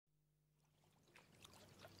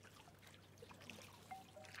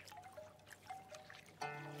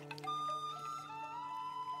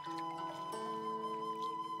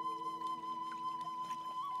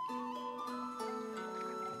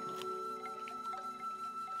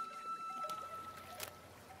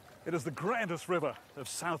It is the grandest river of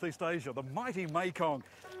Southeast Asia, the mighty Mekong.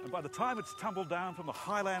 And by the time it's tumbled down from the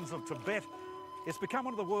highlands of Tibet, it's become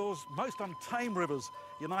one of the world's most untamed rivers,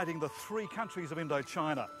 uniting the three countries of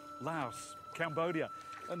Indochina, Laos, Cambodia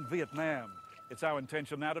and Vietnam. It's our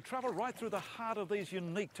intention now to travel right through the heart of these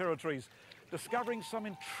unique territories, discovering some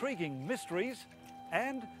intriguing mysteries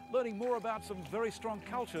and learning more about some very strong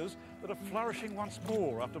cultures that are flourishing once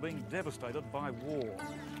more after being devastated by war.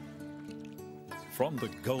 From the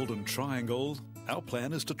Golden Triangle, our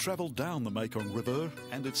plan is to travel down the Mekong River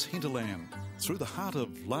and its hinterland, through the heart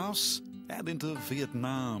of Laos and into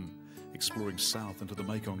Vietnam, exploring south into the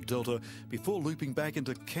Mekong Delta before looping back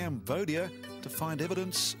into Cambodia to find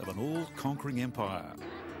evidence of an all-conquering empire.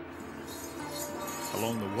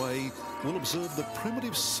 Along the way, we'll observe the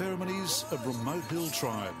primitive ceremonies of remote hill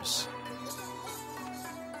tribes,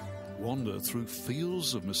 wander through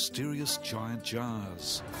fields of mysterious giant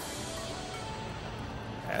jars,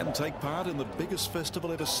 and take part in the biggest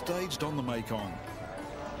festival ever staged on the Mekong.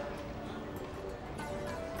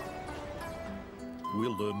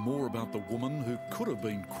 We'll learn more about the woman who could have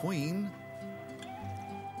been queen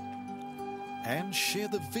and share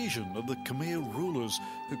the vision of the Khmer rulers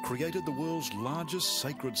who created the world's largest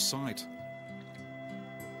sacred site.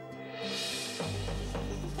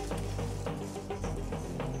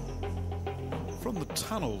 From the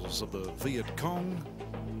tunnels of the Viet Cong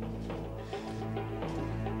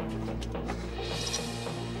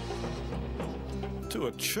to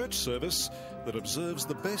a church service that observes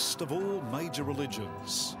the best of all major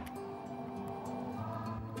religions.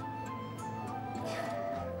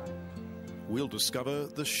 We'll discover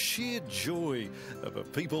the sheer joy of a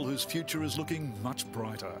people whose future is looking much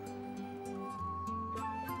brighter.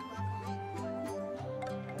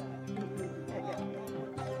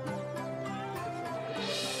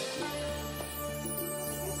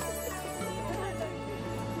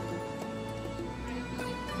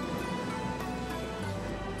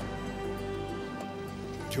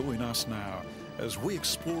 Join us now as we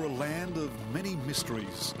explore a land of many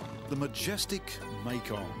mysteries, the majestic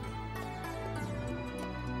Mekong.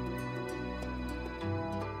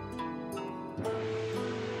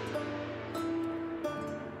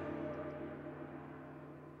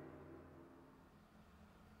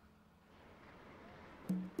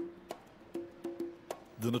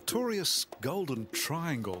 The notorious Golden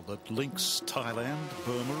Triangle that links Thailand,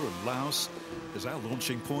 Burma and Laos is our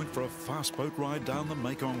launching point for a fast boat ride down the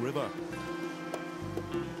Mekong River.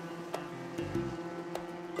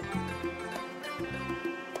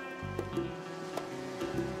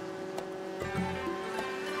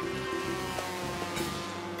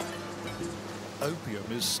 Opium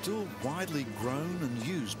is still widely grown and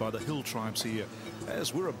used by the hill tribes here,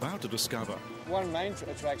 as we're about to discover. One main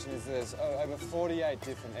attraction is there's over 48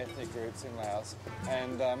 different ethnic groups in Laos,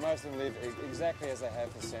 and most of them live exactly as they have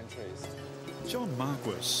for centuries. John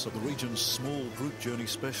Marquis of the region's small group journey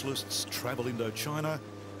specialists Travel Indochina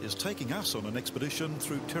is taking us on an expedition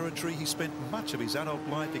through territory he spent much of his adult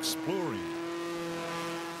life exploring.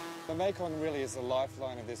 The Mekong really is the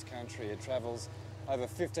lifeline of this country. It travels over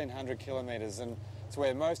 1,500 kilometres, and it's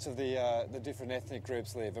where most of the different ethnic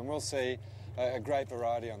groups live, and we'll see a great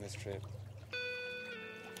variety on this trip.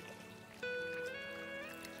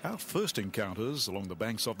 Our first encounters along the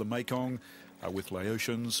banks of the Mekong are with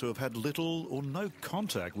Laotians who have had little or no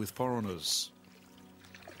contact with foreigners.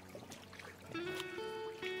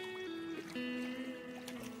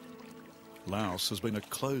 Laos has been a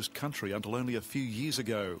closed country until only a few years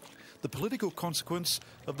ago, the political consequence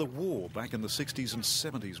of the war back in the 60s and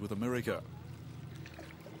 70s with America.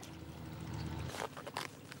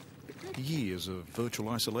 Years of virtual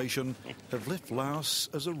isolation have left Laos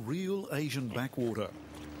as a real Asian backwater.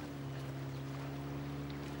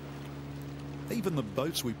 Even the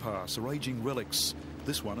boats we pass are ageing relics.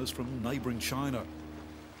 This one is from neighbouring China.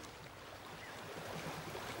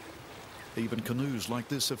 Even canoes like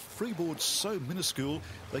this have freeboards so minuscule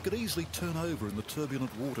they could easily turn over in the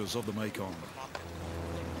turbulent waters of the Mekong.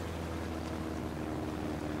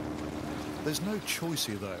 There's no choice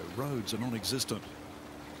here though, roads are non-existent.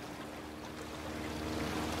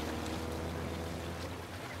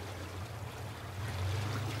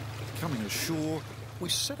 Coming ashore, we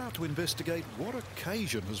set out to investigate what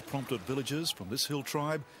occasion has prompted villagers from this hill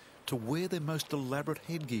tribe to wear their most elaborate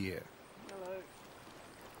headgear.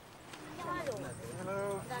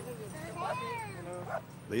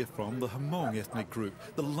 They're from the Hmong ethnic group,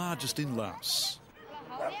 the largest in Laos.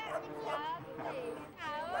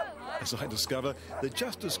 As I discover, they're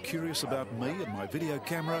just as curious about me and my video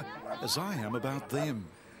camera as I am about them.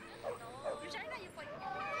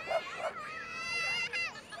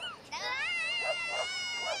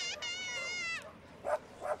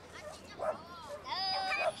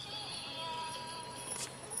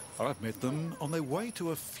 I've met them on their way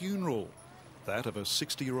to a funeral, that of a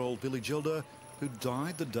 60-year-old village elder who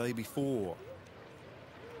died the day before.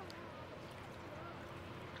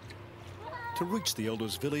 To reach the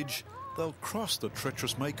elder's village, they'll cross the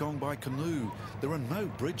treacherous Mekong by canoe. There are no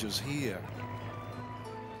bridges here.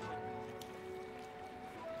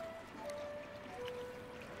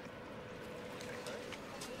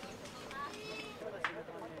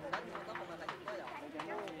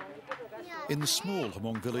 In the small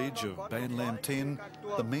Hmong village of LanXang,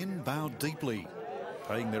 the men bow deeply,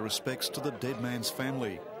 paying their respects to the dead man's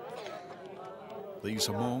family. These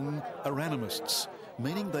Hmong are animists,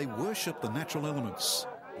 meaning they worship the natural elements.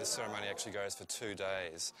 This ceremony actually goes for 2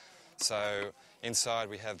 days. So inside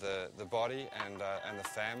we have the body and the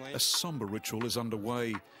family. A sombre ritual is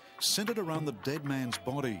underway, centred around the dead man's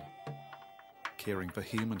body. Caring for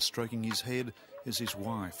him and stroking his head is his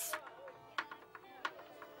wife.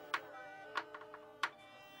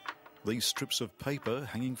 These strips of paper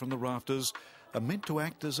hanging from the rafters are meant to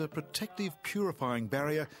act as a protective, purifying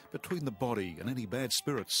barrier between the body and any bad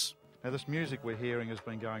spirits. Now, this music we're hearing has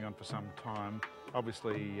been going on for some time.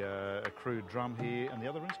 Obviously, a crude drum here, and the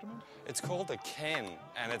other instrument? It's called a ken,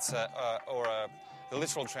 and it's the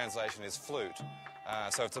literal translation is flute.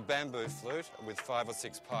 So it's a bamboo flute with 5 or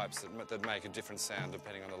 6 pipes that make a different sound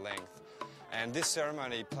depending on the length. And this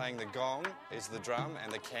ceremony, playing the gong, is the drum,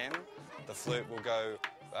 and the ken, the flute, will go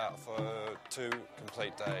for 2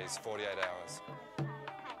 complete days, 48 hours.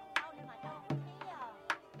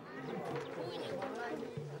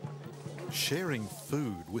 Sharing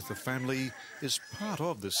food with the family is part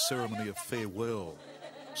of this ceremony of farewell.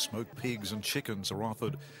 Smoked pigs and chickens are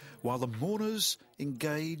offered, while the mourners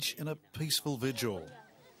engage in a peaceful vigil.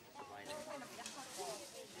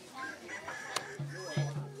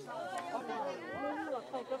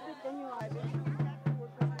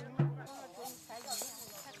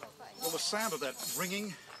 Well, the sound of that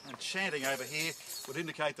ringing and chanting over here would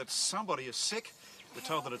indicate that somebody is sick. We're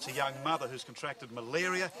told that it's a young mother who's contracted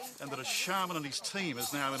malaria and that a shaman and his team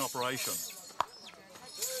is now in operation.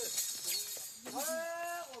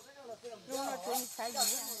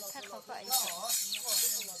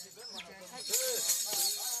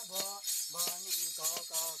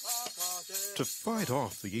 To fight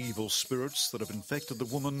off the evil spirits that have infected the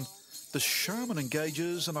woman, the shaman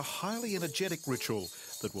engages in a highly energetic ritual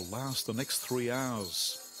that will last the next 3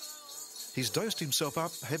 hours. He's dosed himself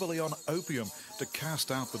up heavily on opium to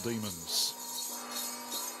cast out the demons.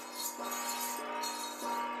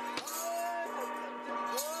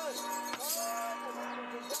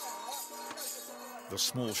 The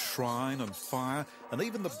small shrine and fire and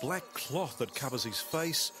even the black cloth that covers his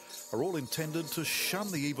face are all intended to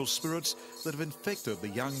shun the evil spirits that have infected the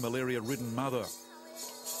young malaria-ridden mother.